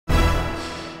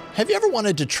Have you ever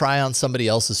wanted to try on somebody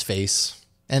else's face?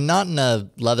 And not in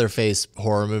a Leatherface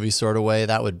horror movie sort of way.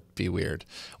 That would be weird.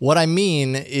 What I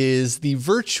mean is the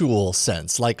virtual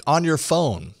sense, like on your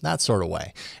phone, that sort of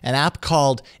way. An app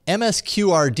called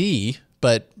MSQRD,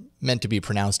 but meant to be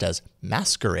pronounced as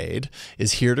Masquerade,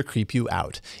 is here to creep you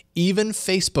out. Even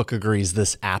Facebook agrees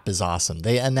this app is awesome.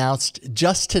 They announced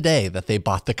just today that they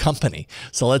bought the company.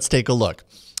 So let's take a look.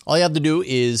 All you have to do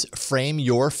is frame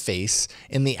your face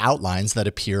in the outlines that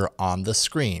appear on the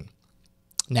screen.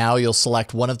 Now you'll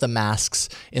select one of the masks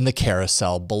in the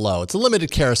carousel below. It's a limited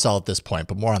carousel at this point,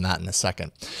 but more on that in a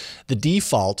second. The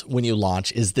default when you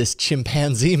launch is this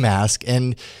chimpanzee mask,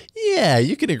 and yeah,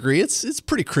 you can agree it's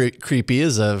pretty creepy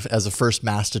as a first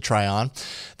mask to try on.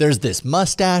 There's this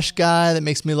mustache guy that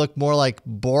makes me look more like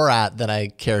Borat than I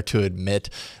care to admit.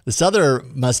 This other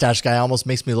mustache guy almost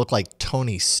makes me look like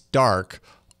Tony Stark.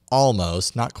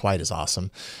 Almost, not quite as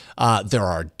awesome. There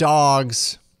are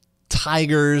dogs,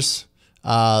 tigers.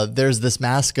 There's this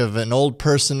mask of an old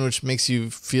person, which makes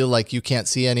you feel like you can't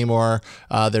see anymore.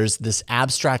 There's this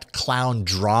abstract clown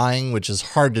drawing, which is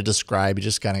hard to describe. You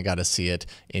just kind of got to see it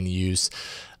in use.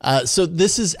 So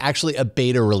this is actually a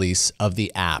beta release of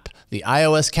the app. The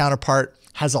iOS counterpart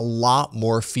has a lot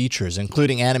more features,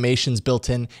 including animations built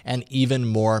in and even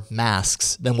more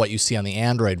masks than what you see on the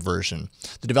Android version.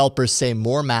 The developers say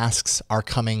more masks are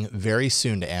coming very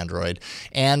soon to Android,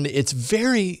 and it's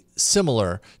very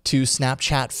similar to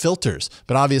Snapchat filters,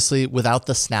 but obviously without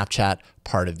the Snapchat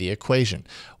part of the equation.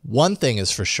 One thing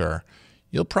is for sure,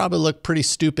 you'll probably look pretty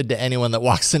stupid to anyone that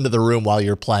walks into the room while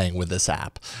you're playing with this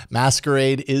app.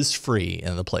 Masquerade is free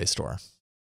in the Play Store.